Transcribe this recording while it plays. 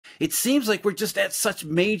it seems like we're just at such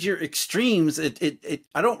major extremes.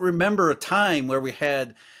 I don't remember a time where we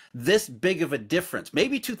had this big of a difference.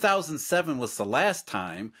 Maybe 2007 was the last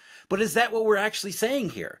time, but is that what we're actually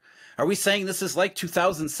saying here? Are we saying this is like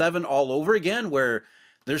 2007 all over again, where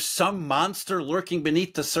there's some monster lurking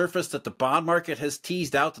beneath the surface that the bond market has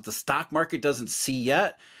teased out that the stock market doesn't see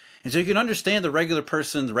yet? And so you can understand the regular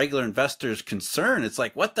person, the regular investor's concern. It's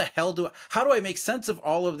like, what the hell how do I make sense of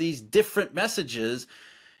all of these different messages?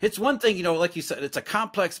 It's one thing, you know, like you said, it's a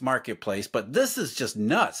complex marketplace, but this is just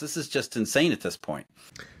nuts. This is just insane at this point.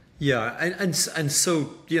 Yeah, and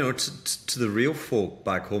so, you know, to the real folk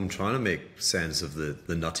back home trying to make sense of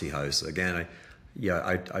the nutty house, again,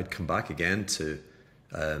 I'd come back again to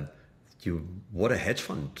what a hedge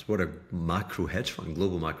fund, what a macro hedge fund,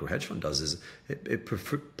 global macro hedge fund does is it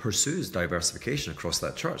pursues diversification across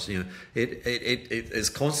that chart. You know, it is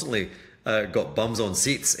constantly got bums on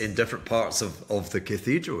seats in different parts of the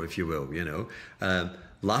cathedral, if you will. You know,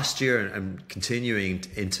 last year and continuing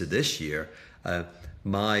into this year,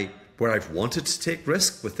 where I've wanted to take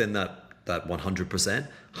risk within that 100%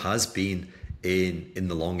 has been in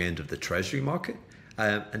the long end of the treasury market,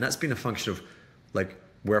 and that's been a function of like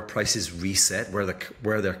where prices reset, where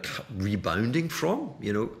they're rebounding from.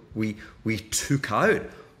 You know, we took out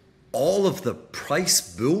all of the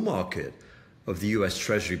price bull market of the US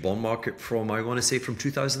Treasury bond market from, I want to say, from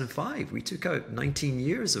 2005. We took out 19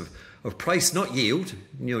 years of price, not yield.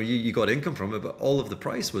 You know, you got income from it, but all of the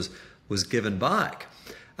price was given back.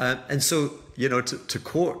 And so, you know, to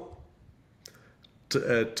quote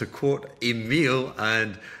Emil,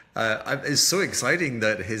 and it's so exciting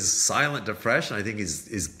that his silent depression, I think,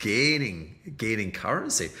 is gaining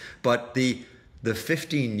currency. But the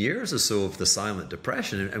 15 years or so of the silent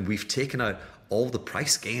depression, and we've taken out all the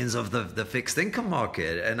price gains of the fixed income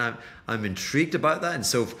market, and I'm intrigued about that. And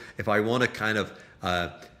so if I want to kind of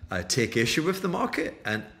take issue with the market,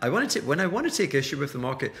 and when I want to take issue with the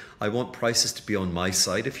market, I want prices to be on my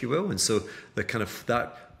side, if you will. And so the kind of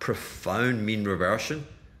that profound mean reversion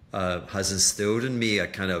has instilled in me a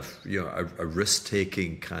kind of, you know, a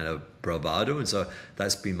risk-taking kind of bravado, and so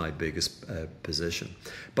that's been my biggest position.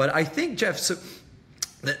 But I think, Jeff, so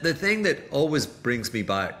the thing that always brings me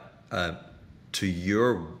back to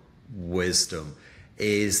your wisdom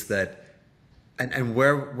is that, and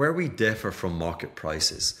where we differ from market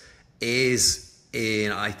prices is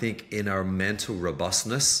in, I think, in our mental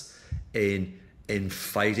robustness in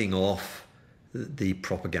fighting off the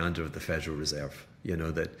propaganda of the Federal Reserve. You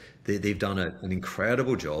know, that they've done an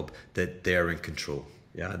incredible job, that they're in control.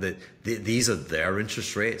 Yeah, that these are their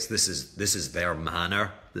interest rates. This is their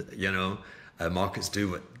manner. You know, markets do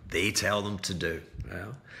what they tell them to do.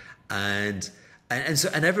 Yeah? And so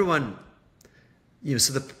everyone, you know,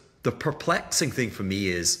 so the perplexing thing for me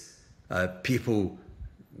is people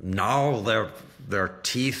gnarl their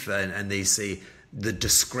teeth and they say the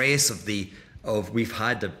disgrace of we've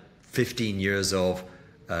had 15 years of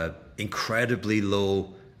incredibly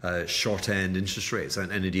low short end interest rates,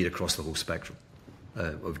 and indeed across the whole spectrum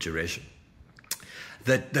of duration.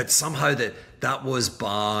 That somehow that was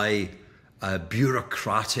by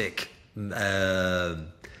bureaucratic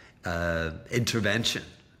intervention,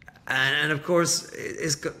 and of course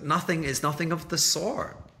it's got nothing. It's nothing of the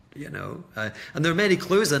sort. You know, and there are many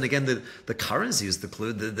clues, and again, the currency is the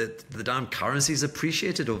clue. The damn currency is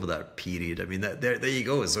appreciated over that period. I mean, there you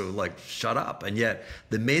go. So, like, shut up. And yet,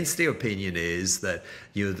 the mainstay opinion is that,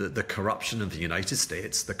 you know, the corruption of the United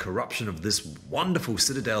States, the corruption of this wonderful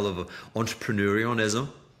citadel of entrepreneurialism,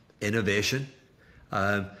 innovation,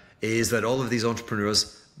 is that all of these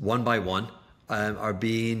entrepreneurs, one by one, are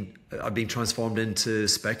being transformed into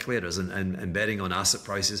speculators and betting on asset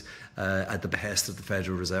prices at the behest of the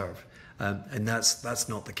Federal Reserve, and that's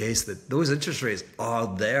not the case. That those interest rates are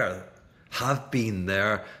there, have been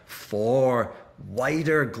there for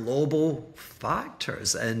wider global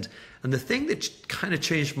factors, and the thing that kind of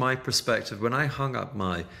changed my perspective when I hung up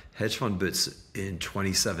my hedge fund boots in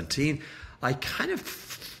 2017, I kind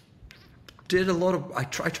of did a lot of I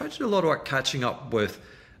tried to do a lot of work catching up with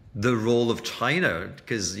the role of China,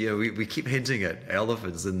 because, you know, we keep hinting at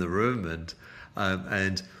elephants in the room, and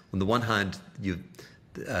on the one hand, you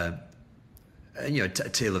know, a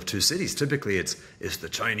tale of two cities. Typically, it's the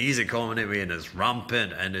Chinese economy and it's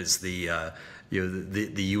rampant, and it's the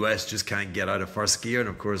US just can't get out of first gear, and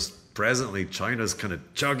of course, presently China's kind of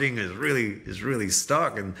chugging, is really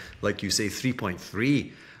stuck, and like you say,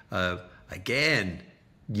 3.3 again,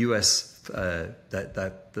 US.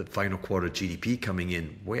 That the final quarter GDP coming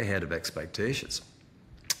in way ahead of expectations.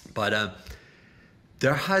 But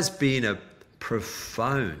there has been a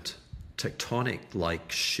profound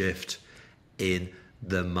tectonic-like shift in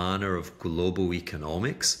the manner of global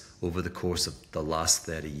economics over the course of the last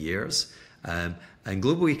 30 years. And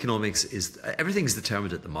global economics is, everything's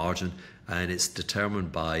determined at the margin, and it's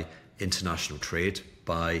determined by international trade,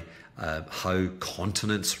 by how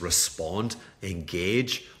continents respond,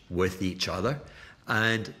 engage with each other.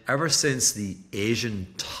 And ever since the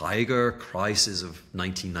Asian tiger crisis of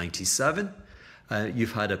 1997,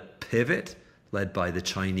 you've had a pivot led by the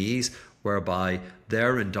Chinese, whereby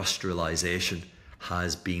their industrialization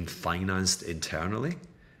has been financed internally,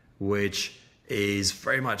 which is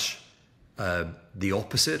very much the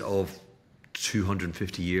opposite of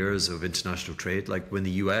 250 years of international trade. Like when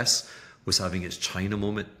the US was having its China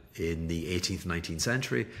moment in the 18th, 19th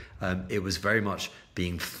century, it was very much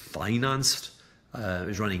being financed. It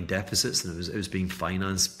was running deficits, and it was being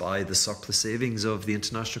financed by the surplus savings of the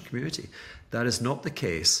international community. That is not the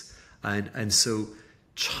case. And so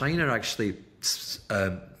China actually,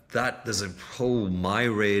 that there's a whole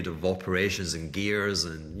myriad of operations and gears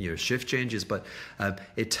and shift changes, but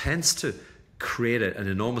it tends to create an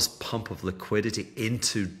enormous pump of liquidity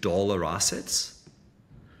into dollar assets.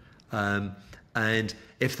 And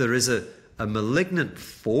if there is a malignant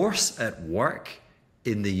force at work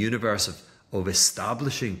in the universe of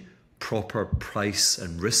establishing proper price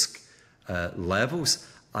and risk levels,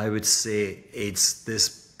 I would say it's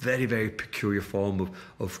this very, very peculiar form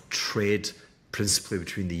of trade, principally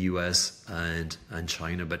between the US and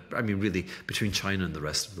China, but I mean really between China and the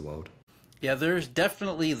rest of the world. Yeah, there's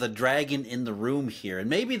definitely the dragon in the room here. And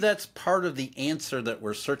maybe that's part of the answer that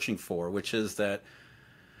we're searching for, which is that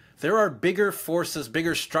there are bigger forces,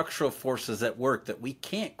 bigger structural forces at work that we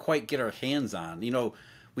can't quite get our hands on.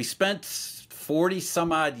 We spent 40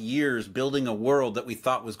 some odd years building a world that we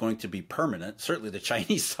thought was going to be permanent. Certainly the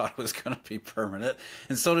Chinese thought it was going to be permanent.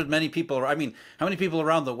 And so did many people. I mean, how many people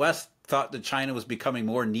around the West thought that China was becoming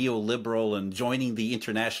more neoliberal and joining the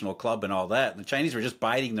international club and all that? And the Chinese were just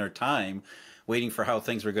biding their time, waiting for how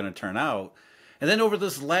things were going to turn out. And then over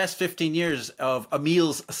this last 15 years of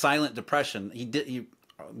Emil's silent depression,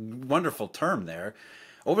 wonderful term there.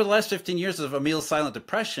 Over the last 15 years of Emil's silent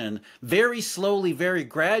depression, very slowly, very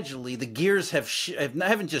gradually, the gears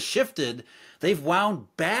haven't just shifted, they've wound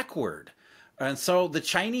backward. And so the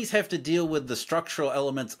Chinese have to deal with the structural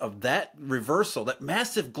elements of that reversal, that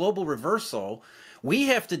massive global reversal. We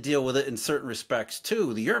have to deal with it in certain respects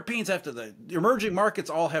too. The Europeans have to, the emerging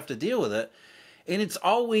markets all have to deal with it. And it's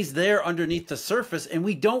always there underneath the surface, and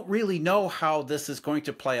we don't really know how this is going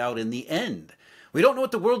to play out in the end. We don't know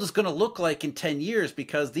what the world is going to look like in 10 years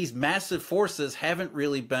because these massive forces haven't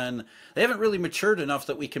really matured enough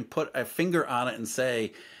that we can put a finger on it and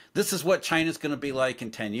say, this is what China's going to be like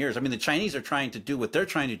in 10 years. I mean, the Chinese are trying to do what they're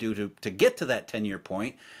trying to do to get to that 10-year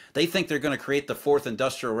point. They think they're going to create the fourth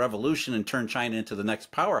industrial revolution and turn China into the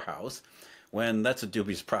next powerhouse, when that's a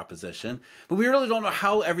dubious proposition. But we really don't know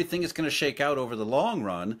how everything is going to shake out over the long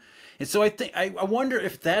run. And so I wonder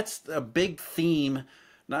if that's a big theme,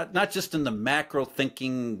 not just in the macro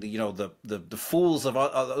thinking, the fools of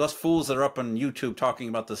us fools that are up on YouTube talking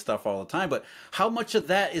about this stuff all the time, but how much of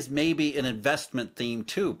that is maybe an investment theme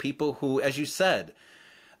too? People who, as you said,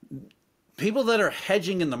 people that are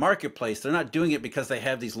hedging in the marketplace, they're not doing it because they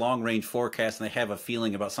have these long range forecasts and they have a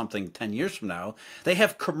feeling about something 10 years from now. They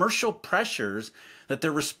have commercial pressures that they're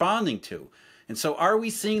responding to. And so are we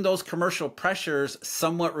seeing those commercial pressures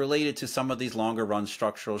somewhat related to some of these longer run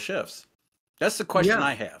structural shifts? That's the question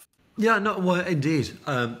I have. Yeah, no, well, indeed.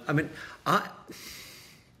 I mean,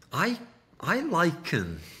 I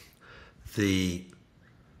liken the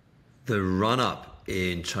run up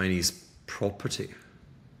in Chinese property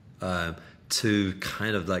to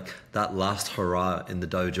kind of like that last hurrah in the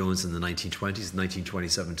Dow Jones in the 1920s,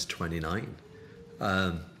 1927 to 29.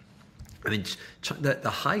 I mean,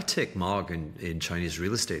 the high-tech mark in Chinese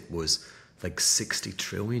real estate was like 60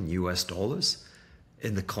 trillion US dollars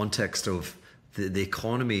in the context of the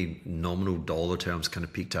economy. Nominal dollar terms kind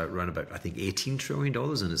of peaked out around about, I think, $18 trillion,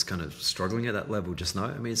 and it's kind of struggling at that level just now.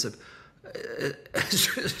 I mean, it's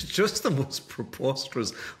just the most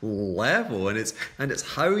preposterous level, and it's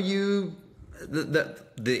how you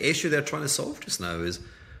the issue they're trying to solve just now is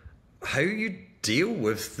how you deal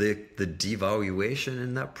with the devaluation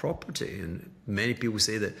in that property. And many people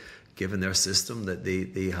say that given their system that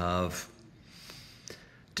they have.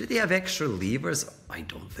 Do they have extra levers? I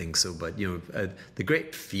don't think so. But the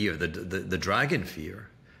great fear, the dragon fear,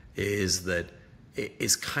 is that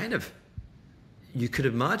it's kind of, you could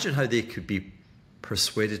imagine how they could be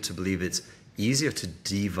persuaded to believe it's easier to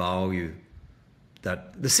devalue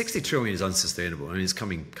that. The 60 trillion is unsustainable. I mean, it's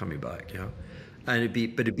coming back, and it'd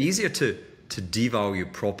be easier to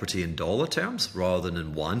devalue property in dollar terms rather than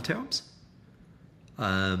in yuan terms.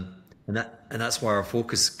 And that's why our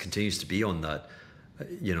focus continues to be on that.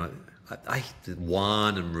 You know,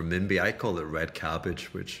 yuan and renminbi, I call it red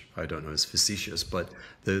cabbage, which I don't know is facetious, but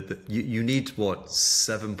you need what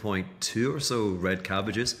 7.2 or so red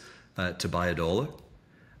cabbages to buy a dollar.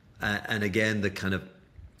 And again,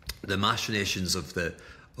 the machinations of the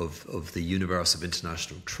universe of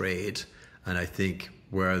international trade, and I think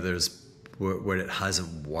where it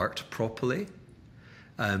hasn't worked properly,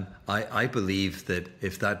 I believe that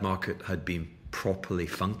if that market had been properly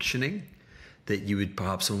functioning, that you would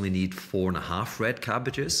perhaps only need 4.5 red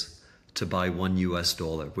cabbages to buy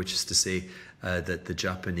 $1, which is to say that the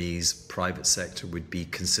Japanese private sector would be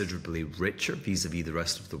considerably richer vis-a-vis the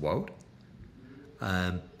rest of the world.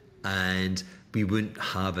 And we wouldn't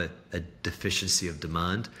have a deficiency of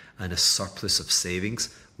demand and a surplus of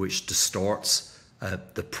savings, which distorts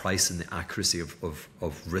the price and the accuracy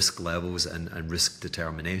of risk levels and risk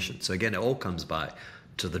determination. So again, it all comes back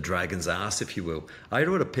to the dragon's ass, if you will. I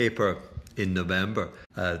wrote a paper in November,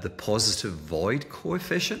 the positive void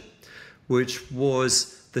coefficient, which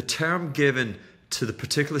was the term given to the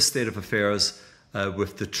particular state of affairs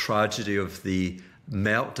with the tragedy of the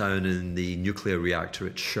meltdown in the nuclear reactor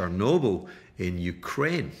at Chernobyl in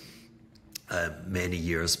Ukraine many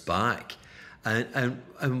years back. And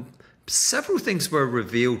several things were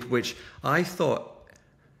revealed which I thought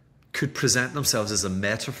could present themselves as a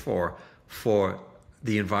metaphor for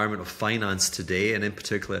the environment of finance today, and in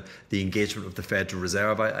particular the engagement of the Federal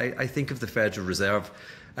Reserve. I think of the Federal Reserve,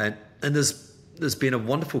 and there's been a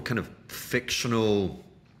wonderful kind of fictional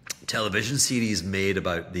television series made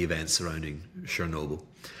about the events surrounding Chernobyl,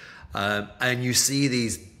 and you see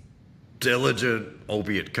these diligent,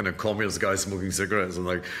 albeit kind of communist guys smoking cigarettes, and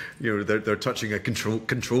like, you know, they're touching a control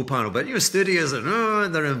panel, but you know, studios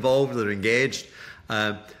and they're involved, they're engaged,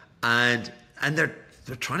 and they're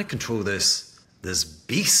trying to control this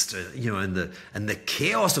beast, you know, and the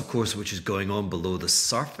chaos, of course, which is going on below the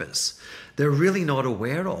surface, they're really not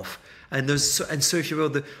aware of. And so if you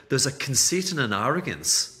will, there's a conceit and an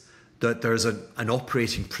arrogance that there's an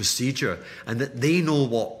operating procedure and that they know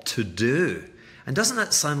what to do. And doesn't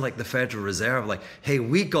that sound like the Federal Reserve? Like, hey,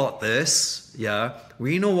 we got this, yeah,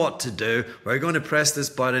 we know what to do. We're going to press this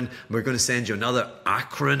button. We're going to send you another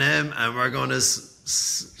acronym, and we're going to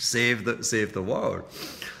save the world.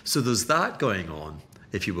 So there's that going on,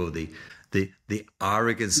 if you will, the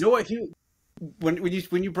arrogance. You know what, Hugh?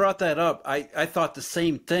 When you brought that up, I thought the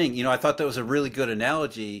same thing. You know, I thought that was a really good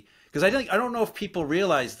analogy, because I don't know if people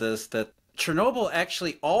realize this, that Chernobyl,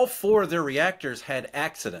 actually all 4 of their reactors had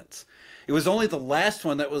accidents. It was only the last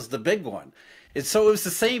one that was the big one. And so it was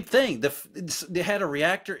the same thing. They had a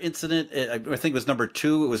reactor incident, I think it was number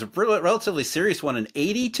 2. It was a relatively serious one in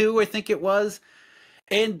 82, I think it was.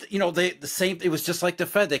 And, you know, it was just like the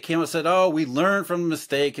Fed. They came out and said, oh, we learned from the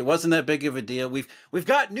mistake. It wasn't that big of a deal. We've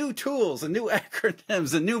got new tools and new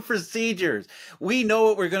acronyms and new procedures. We know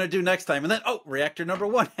what we're going to do next time. And then, oh, reactor number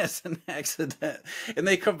 1 has an accident. And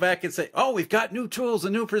they come back and say, oh, we've got new tools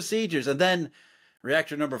and new procedures. And then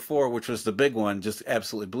reactor number 4, which was the big one, just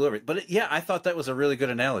absolutely blew everything. But yeah, I thought that was a really good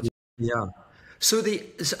analogy. Yeah. So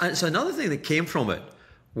another thing that came from it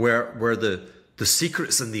were the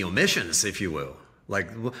secrets and the omissions, if you will.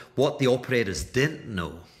 Like what the operators didn't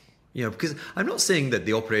know, you know, because I'm not saying that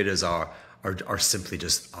the operators are simply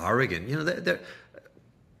just arrogant. You know,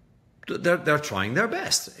 they're trying their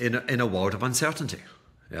best in a world of uncertainty.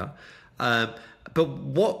 Yeah, but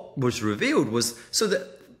what was revealed was so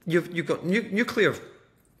that you've got nuclear.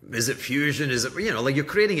 Is it fusion? Is it, you know, like you're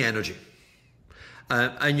creating energy,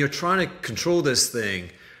 and you're trying to control this thing.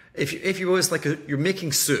 If you will, it's like you're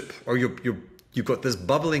making soup, or you've got this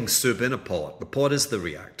bubbling soup in a pot. The pot is the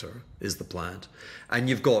reactor, is the plant. And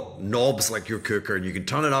you've got knobs like your cooker, and you can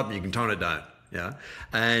turn it up and you can turn it down. Yeah.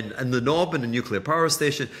 And the knob in a nuclear power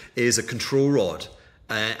station is a control rod.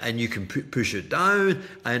 And you can push it down,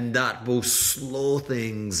 and that will slow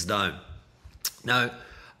things down. Now,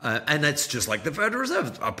 and it's just like the Federal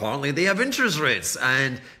Reserve. Apparently they have interest rates,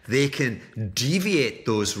 and they can deviate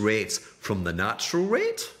those rates from the natural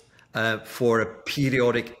rate for a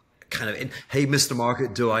periodic kind of, hey, Mr.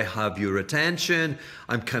 Market, do I have your attention?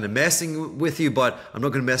 I'm kind of messing with you, but I'm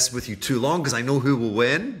not going to mess with you too long because I know who will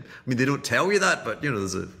win. I mean, they don't tell you that, but you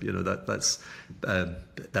know,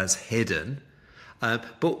 that's hidden.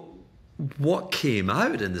 But what came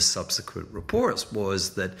out in the subsequent reports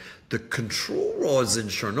was that the control rods in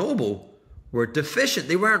Chernobyl were deficient.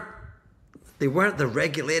 They weren't the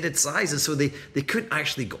regulated size, and so they couldn't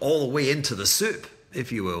actually go all the way into the soup, if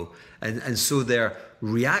you will, and so their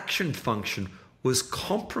reaction function was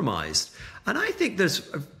compromised. And I think there's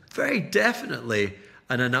very definitely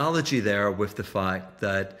an analogy there with the fact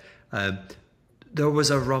that there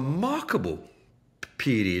was a remarkable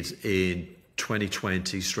period in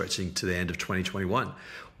 2020 stretching to the end of 2021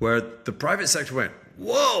 where the private sector went,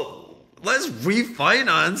 whoa, let's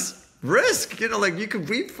refinance risk. You know, like you can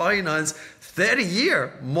refinance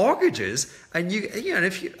 30-year mortgages, and and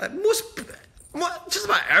if you just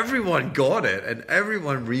about everyone got it, and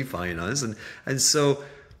everyone refinanced, and so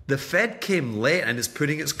the Fed came late and is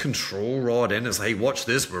putting its control rod in. It's like, hey, watch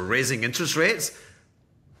this, we're raising interest rates,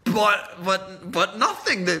 but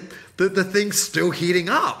nothing. The thing's still heating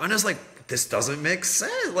up, and it's like, this doesn't make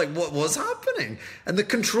sense. Like, what was happening? And the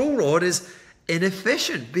control rod is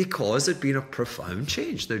inefficient because there'd been a profound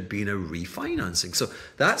change. There'd been a refinancing. So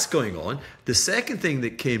that's going on. The second thing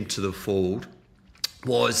that came to the fold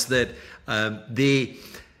was that the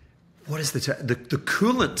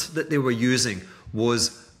coolant that they were using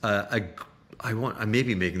was I may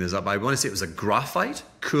be making this up. I want to say it was a graphite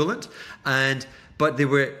coolant, but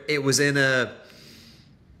it was in a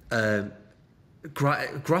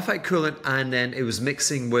graphite coolant, and then it was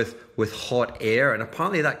mixing with hot air, and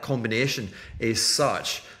apparently that combination is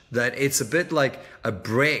such that it's a bit like a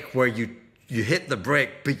brake where you hit the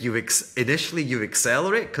brake, but initially you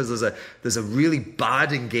accelerate because there's a really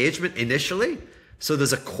bad engagement initially. So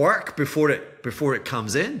there's a quirk before it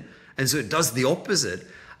comes in, and so it does the opposite,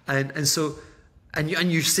 and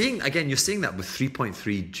you're seeing that with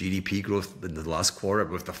 3.3 GDP growth in the last quarter,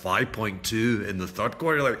 with the 5.2 in the third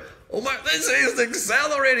quarter. Like, oh my, this is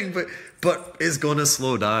accelerating, but it's going to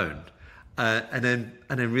slow down, and then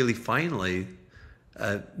really finally,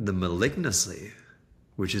 the malignancy,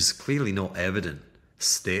 which is clearly not evident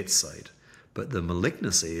stateside, but the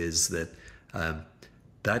malignancy is that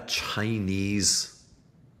that Chinese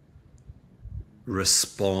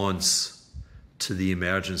response to the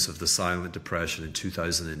emergence of the silent depression in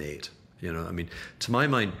 2008. You know, I mean, to my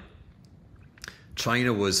mind,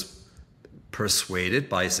 China was persuaded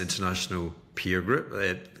by its international peer group.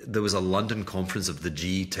 There was a London conference of the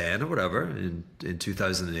G10 or whatever in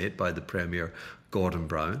 2008 by the Premier Gordon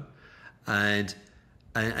Brown, and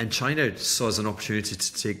China saw as an opportunity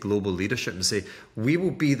to take global leadership and say, we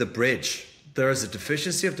will be the bridge. There is a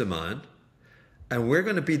deficiency of demand, and we're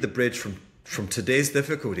going to be the bridge from today's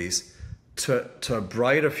difficulties to a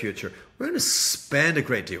brighter future. We're going to spend a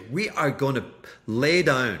great deal. We are going to lay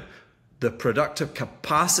down the productive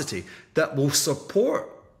capacity that will support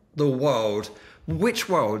the world. Which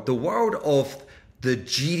world? The world of the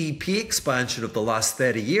GDP expansion of the last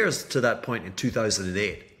 30 years to that point in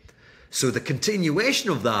 2008. So the continuation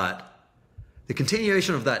of that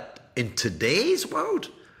in today's world,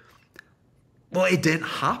 well, it didn't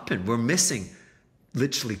happen. We're missing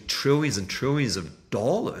literally trillions and trillions of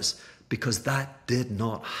dollars because that did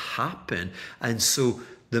not happen. And so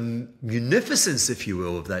the munificence, if you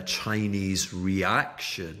will, of that Chinese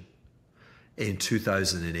reaction in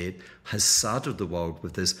 2008 has saddled the world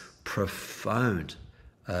with this profound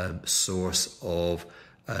source of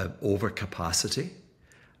overcapacity.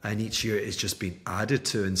 And each year it's just been added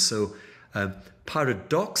to. And so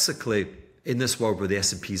paradoxically, in this world where the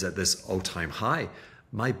S&P is at this all-time high,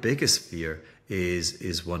 my biggest fear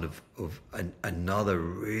is one of another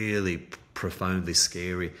really profoundly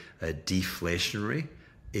scary deflationary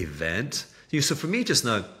event. So for me just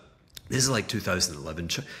now, this is like 2011.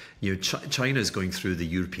 China is going through the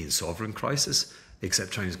European sovereign crisis,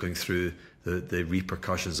 except China is going through the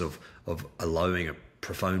repercussions of allowing a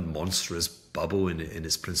profound, monstrous bubble in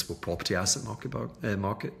its principal property asset market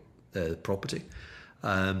property,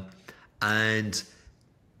 and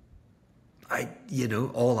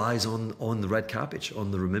all eyes on the red cabbage,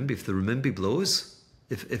 on the renminbi. If the renminbi blows,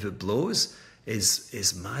 if it blows,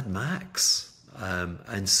 is Mad Max,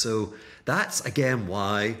 and so that's again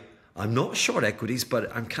why I'm not short equities, but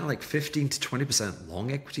I'm kind of like 15 to 20%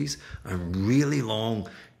 long equities. I'm really long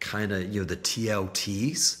kind of the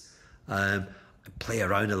TLTs. I play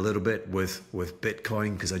around a little bit with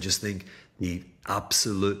Bitcoin because I just think the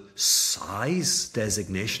absolute size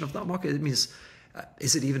designation of that market, it means,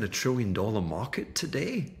 is it even $1 trillion market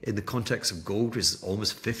today in the context of gold, which is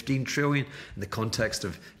almost 15 trillion, in the context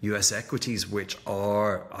of US equities, which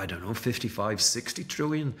are, I don't know, 55, 60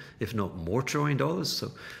 trillion, if not more trillion dollars.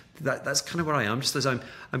 So that's kind of where I am, just as I'm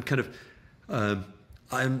kind of, I'm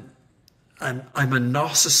a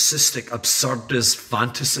narcissistic, absurdist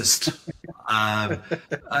fantasist,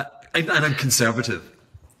 and I'm conservative.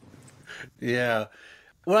 Yeah.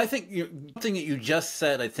 Well, I think something that you just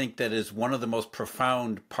said, I think that is one of the most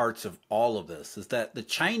profound parts of all of this, is that the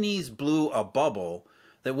Chinese blew a bubble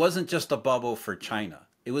that wasn't just a bubble for China.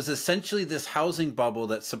 It was essentially this housing bubble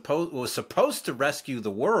that was supposed to rescue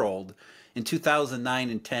the world in 2009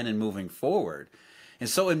 and 10 and moving forward. And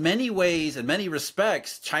so in many ways, in many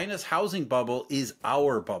respects, China's housing bubble is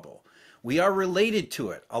our bubble. We are related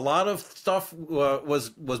to it. A lot of stuff was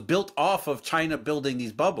built off of China building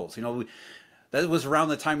these bubbles. That was around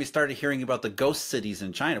the time we started hearing about the ghost cities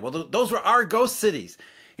in China. Well, those were our ghost cities.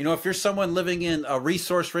 If you're someone living in a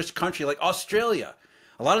resource-rich country like Australia,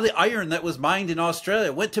 a lot of the iron that was mined in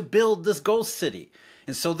Australia went to build this ghost city.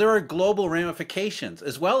 And so there are global ramifications,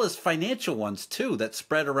 as well as financial ones, too, that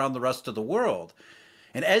spread around the rest of the world.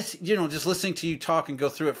 And as, just listening to you talk and go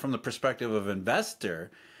through it from the perspective of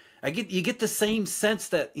investor, you get the same sense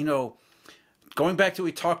that, going back to what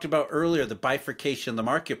we talked about earlier, the bifurcation in the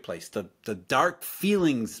marketplace, the dark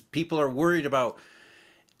feelings people are worried about.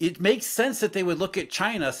 It makes sense that they would look at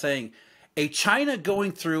China saying, a China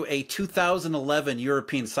going through a 2011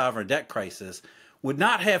 European sovereign debt crisis would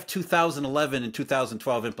not have 2011 and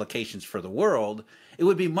 2012 implications for the world. It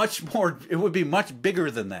would be much bigger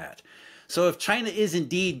than that. So if China is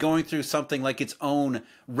indeed going through something like its own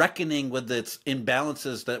reckoning with its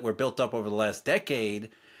imbalances that were built up over the last decade,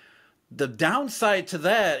 the downside to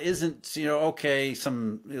that isn't, a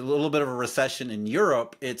little bit of a recession in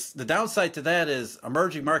Europe. The downside to that is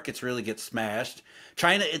emerging markets really get smashed.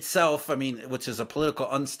 China itself, which is a political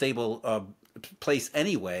unstable place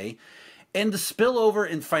anyway. And the spillover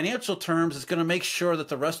in financial terms is going to make sure that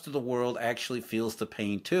the rest of the world actually feels the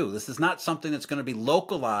pain too. This is not something that's going to be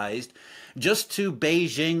localized just to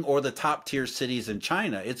Beijing or the top tier cities in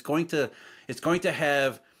China. It's going to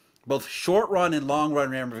have both short run and long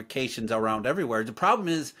run ramifications around everywhere. The problem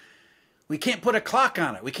is we can't put a clock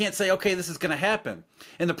on it. We can't say, okay, this is going to happen.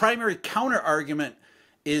 And the primary counter argument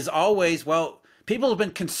is always, well, people have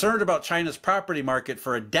been concerned about China's property market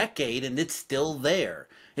for a decade and it's still there.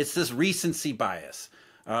 It's this recency bias.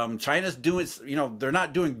 China's doing, they're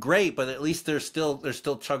not doing great, but at least they're still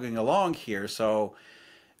chugging along here. So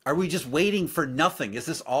are we just waiting for nothing? Is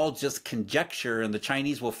this all just conjecture and the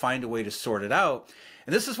Chinese will find a way to sort it out?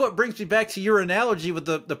 And this is what brings me back to your analogy with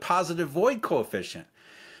the positive void coefficient.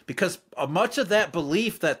 Because much of that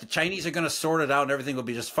belief that the Chinese are going to sort it out and everything will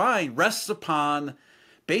be just fine rests upon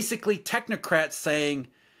basically technocrats saying,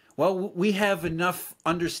 well, we have enough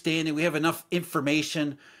understanding, we have enough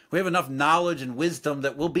information, we have enough knowledge and wisdom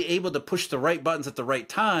that we'll be able to push the right buttons at the right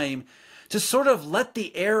time to sort of let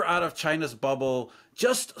the air out of China's bubble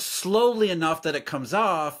just slowly enough that it comes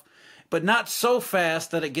off, but not so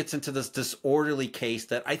fast that it gets into this disorderly case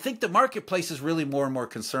that I think the marketplace is really more and more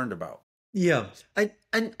concerned about. Yeah. And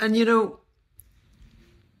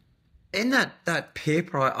in that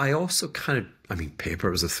paper, I also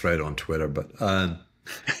paper was a thread on Twitter, but so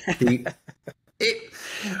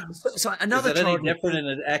another is that any different in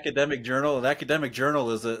an academic journal? An academic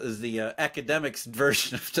journal is the academics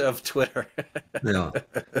version of Twitter. Yeah,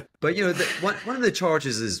 but one of the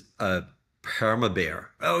charges is perma-bear.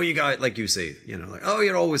 Oh, you got it, like you say,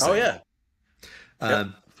 you're always saying. Oh yeah.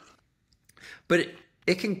 But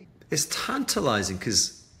it's tantalizing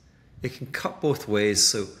because it can cut both ways.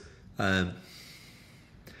 So and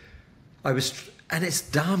it's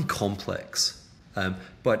damn complex.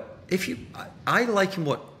 But I liken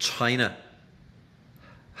what China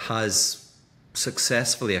has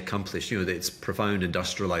successfully accomplished. Its profound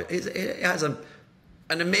industrialization. It has an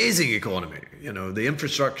amazing economy. The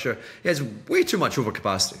infrastructure. It has way too much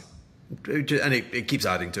overcapacity, and it keeps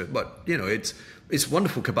adding to it. But it's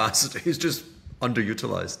wonderful capacity. It's just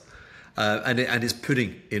underutilized, and it's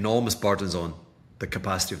putting enormous burdens on the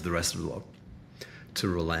capacity of the rest of the world to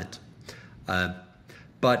relent.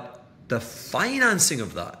 But the financing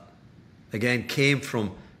of that, again, came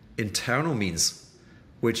from internal means,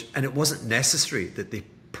 and it wasn't necessary that they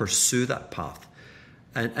pursue that path.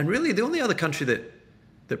 And really, the only other country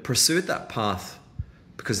that pursued that path,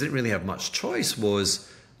 because they didn't really have much choice, was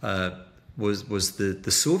the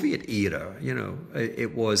Soviet era.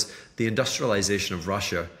 It was the industrialization of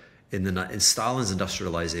Russia in Stalin's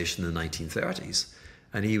industrialization in the 1930s,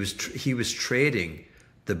 and he was trading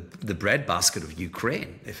the breadbasket of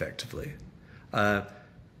Ukraine, effectively.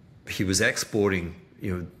 He was exporting,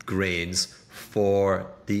 grains for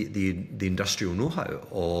the industrial know-how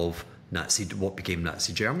of what became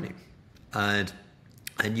Nazi Germany, and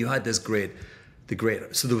you had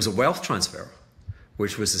so there was a wealth transfer,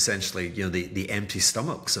 which was essentially the empty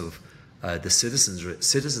stomachs of the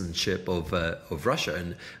citizenship of Russia,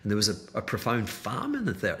 and there was a profound famine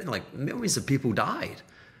there. Millions of people died.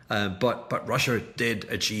 But Russia did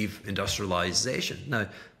achieve industrialization. Now,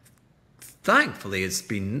 thankfully, it's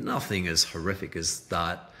been nothing as horrific as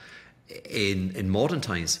that in modern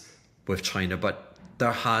times with China, but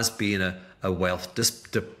there has been a wealth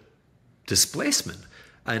displacement.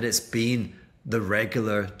 and it's been the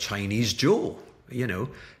regular Chinese Joe. You know,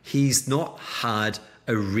 he's not had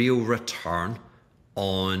a real return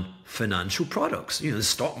on financial products. You know, the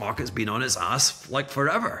stock market's been on its ass like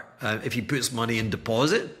forever. If he puts money in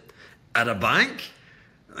deposit at a bank,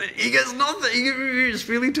 he gets nothing. It's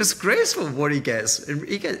really disgraceful what he gets.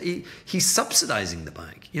 He's subsidizing the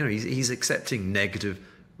bank. You know, he's accepting negative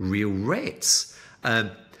real rates.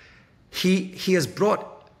 He has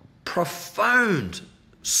brought profound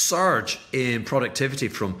surge in productivity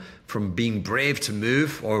from being brave to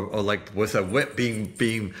move, or like with a whip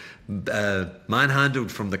being manhandled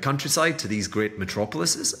from the countryside to these great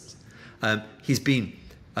metropolises.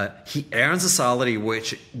 He earns a salary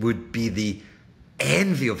which would be the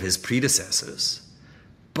envy of his predecessors,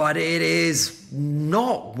 but it is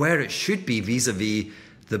not where it should be vis-a-vis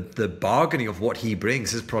the bargaining of what he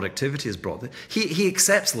brings. His productivity has brought he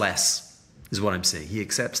accepts less, is what I'm saying. He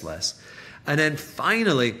accepts less. And then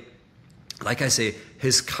finally, like I say,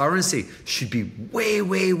 his currency should be way,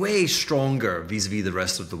 way, way stronger vis-a-vis the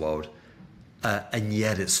rest of the world. And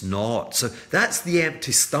yet it's not. So that's the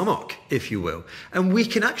empty stomach, if you will. And we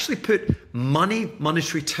can actually put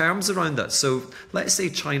monetary terms around that. So let's say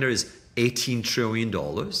China is $18 trillion.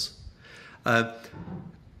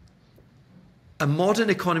 A modern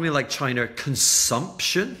economy like China,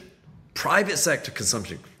 consumption, private sector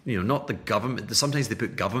consumption, you know, not the government. Sometimes they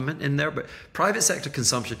put government in there, but private sector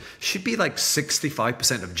consumption should be like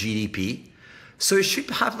 65% of GDP. So it should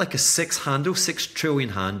have like a 6 trillion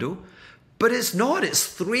handle. But it's not, it's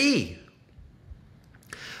 3.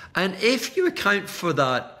 And if you account for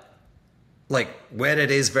that, like where it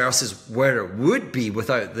is versus where it would be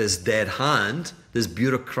without this dead hand, this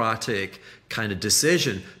bureaucratic kind of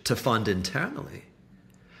decision to fund internally,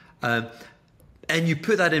 and you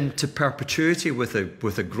put that into perpetuity with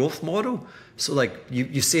a growth model, so like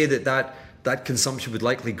you say that consumption would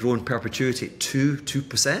likely grow in perpetuity at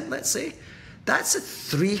 2%, let's say, that's a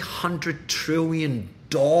 $300 trillion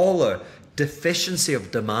deficiency of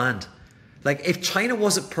demand. Like if China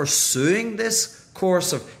wasn't pursuing this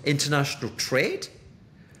course of international trade,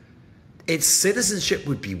 its citizenship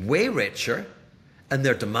would be way richer and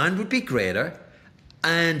their demand would be greater,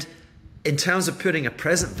 and in terms of putting a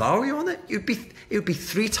present value on it, it would be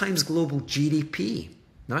 3 times global GDP.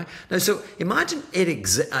 Now so imagine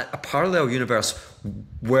a parallel universe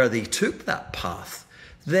where they took that path.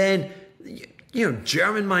 Then, you know,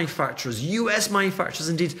 German manufacturers, US manufacturers,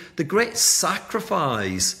 indeed, the great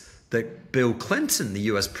sacrifice that Bill Clinton, the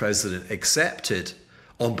US president, accepted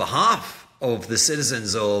on behalf of the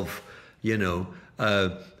citizens of, you know,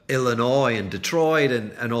 Illinois and Detroit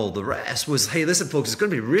and all the rest was, hey, listen, folks, it's going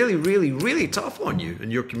to be really, really, really tough on you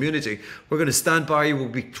and your community. We're going to stand by you.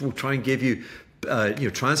 We'll try and give you,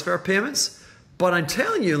 transfer payments. But I'm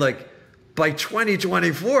telling you, like, by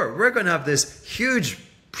 2024, we're going to have this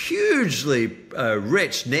hugely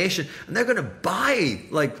rich nation, and they're going to buy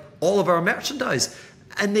like all of our merchandise.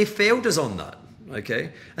 And they failed us on that,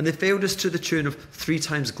 okay? And they failed us to the tune of 3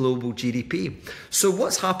 times global GDP. So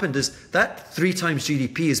what's happened is that 3 times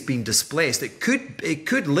GDP is being displaced. It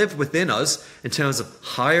could live within us in terms of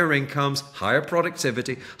higher incomes, higher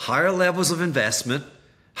productivity, higher levels of investment,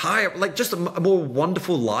 higher, like just a more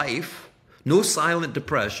wonderful life, no silent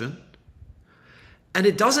depression. And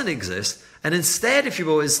it doesn't exist. And instead, if you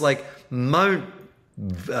will, it's like Mont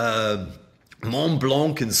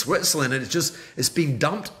Blanc in Switzerland, and it's being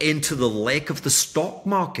dumped into the lake of the stock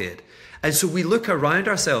market. And so we look around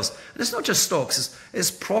ourselves, and it's not just stocks,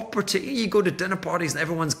 it's property. You go to dinner parties and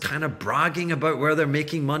everyone's kind of bragging about where they're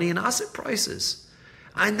making money in asset prices.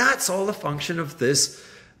 And that's all a function of this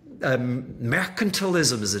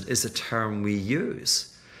mercantilism is a term we use.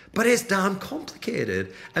 But it's damn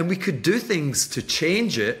complicated, and we could do things to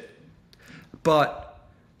change it, but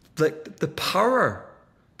the power,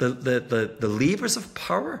 the levers of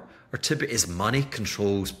power are typically, is money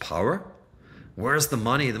controls power. Where's the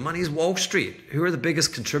money? The money is Wall Street. Who are the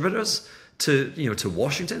biggest contributors to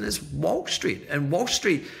Washington? It's Wall Street. And Wall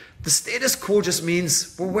Street, the status quo just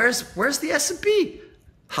means, well, where's the S&P?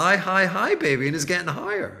 High, baby, and it's getting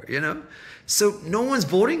higher, you know? So no one's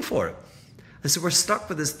voting for it. And so we're stuck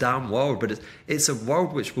with this damn world, but it's a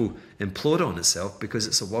world which will implode on itself because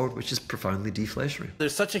it's a world which is profoundly deflationary.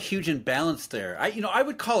 There's such a huge imbalance there. I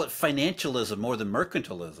would call it financialism more than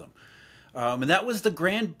mercantilism. And that was the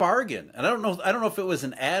grand bargain. And I don't know if it was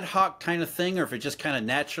an ad hoc kind of thing or if it just kind of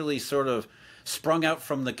naturally sort of sprung out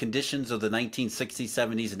from the conditions of the 1960s,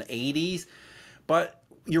 70s, and 80s. But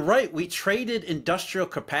you're right. We traded industrial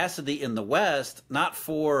capacity in the West, not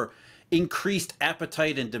for increased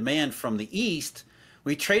appetite and demand from the East.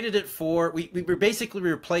 We traded it for we were basically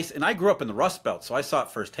replaced. And I grew up in the Rust Belt, so I saw it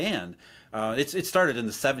firsthand. It started in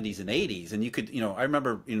the 70s and 80s, and you could, I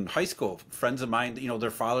remember in high school, friends of mine, their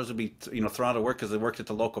fathers would be thrown out of work because they worked at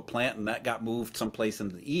the local plant, and that got moved someplace in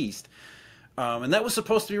the east. And that was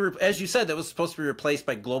supposed to be, as you said, that was supposed to be replaced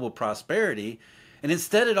by global prosperity, and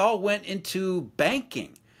instead it all went into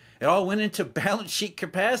banking. It all went into balance sheet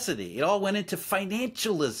capacity. It all went into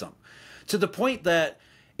financialism, to the point that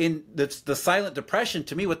in the silent depression,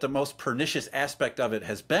 to me, what the most pernicious aspect of it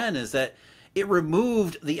has been is that it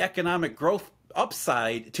removed the economic growth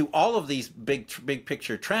upside to all of these big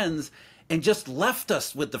picture trends and just left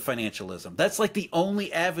us with the financialism. That's like the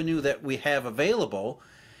only avenue that we have available.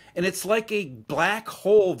 And it's like a black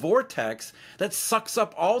hole vortex that sucks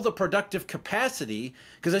up all the productive capacity.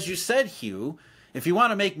 Because as you said, Hugh, if you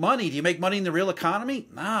want to make money, do you make money in the real economy?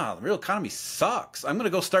 Nah, the real economy sucks. I'm going to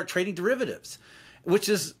go start trading derivatives, which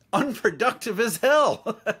is unproductive as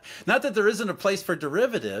hell. Not that there isn't a place for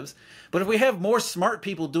derivatives, but if we have more smart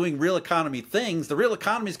people doing real economy things, the real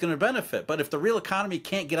economy is going to benefit. But if the real economy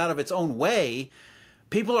can't get out of its own way,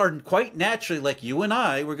 people are quite naturally, like you and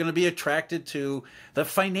I, we're going to be attracted to the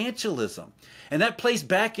financialism. And that plays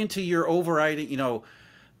back into your overriding,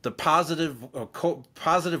 the positive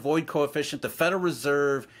void coefficient, the Federal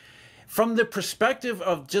Reserve. From the perspective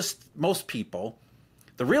of just most people,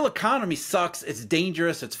 the real economy sucks. It's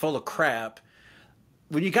dangerous. It's full of crap.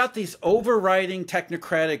 When you got these overriding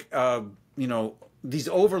technocratic, these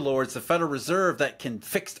overlords, the Federal Reserve, that can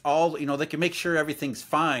fix all, they can make sure everything's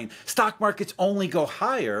fine. Stock markets only go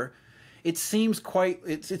higher. It seems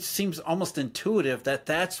it seems almost intuitive that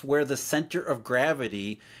that's where the center of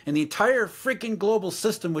gravity and the entire freaking global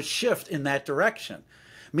system would shift in that direction.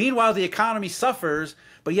 Meanwhile, the economy suffers,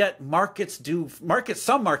 but yet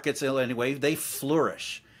some markets anyway, they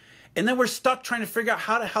flourish. And then we're stuck trying to figure out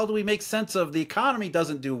how the hell do we make sense of the economy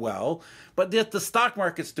doesn't do well, but yet the stock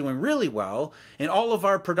market's doing really well, and all of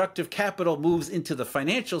our productive capital moves into the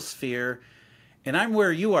financial sphere. And I'm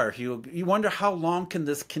where you are, Hugh. You wonder, how long can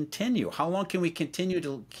this continue? How long can we continue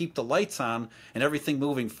to keep the lights on and everything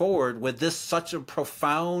moving forward with this such a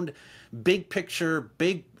profound, big picture,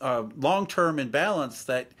 long-term imbalance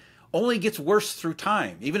that only gets worse through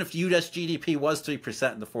time, even if U.S. GDP was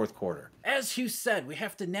 3% in the fourth quarter? As Hugh said, we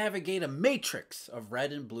have to navigate a matrix of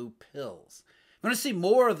red and blue pills. I'm going to see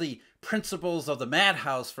more of the principles of the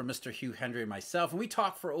madhouse from Mr. Hugh Hendry and myself, and we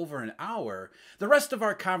talk for over an hour. The rest of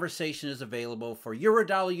our conversation is available for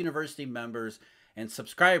Eurodollar University members and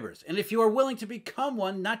subscribers. And if you are willing to become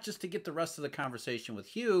one, not just to get the rest of the conversation with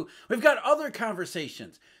Hugh, we've got other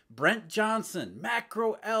conversations. Brent Johnson,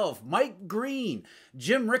 Macro Elf, Mike Green,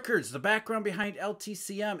 Jim Rickards, the background behind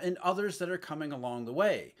LTCM, and others that are coming along the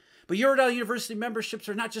way. But Eurodollar University memberships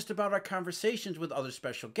are not just about our conversations with other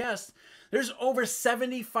special guests. There's over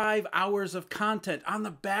 75 hours of content on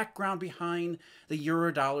the background behind the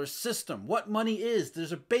Eurodollar system. What money is.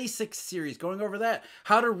 There's a basic series going over that.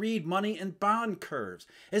 How to read money and bond curves,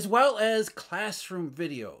 as well as classroom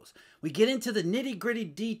videos. We get into the nitty-gritty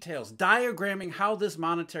details, diagramming how this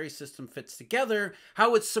monetary system fits together,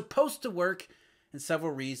 how it's supposed to work, and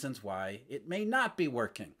several reasons why it may not be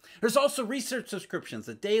working. There's also research subscriptions,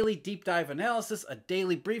 a daily deep dive analysis, a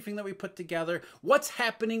daily briefing that we put together, what's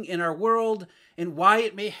happening in our world and why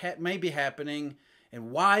it may be happening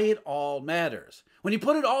and why it all matters. When you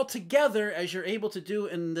put it all together, as you're able to do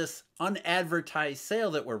in this unadvertised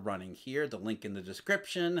sale that we're running here, the link in the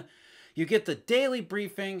description, you get the daily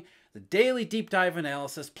briefing, the daily deep dive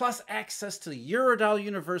analysis, plus access to the Eurodollar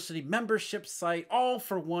University membership site, all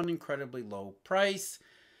for one incredibly low price.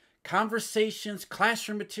 Conversations,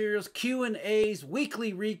 classroom materials, Q&As,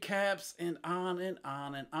 weekly recaps, and on and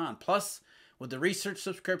on and on. Plus, with the research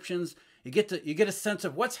subscriptions, you get a sense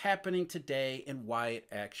of what's happening today and why it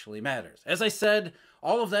actually matters. As I said,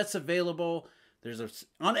 all of that's available. There's an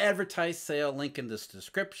unadvertised sale link in this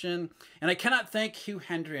description. And I cannot thank Hugh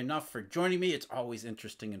Hendry enough for joining me. It's always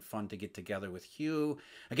interesting and fun to get together with Hugh.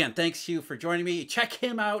 Again, thanks, Hugh, for joining me. Check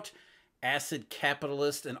him out, Acid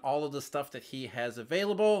Capitalist, and all of the stuff that he has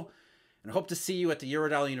available. And I hope to see you at the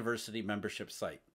Eurodollar University membership site.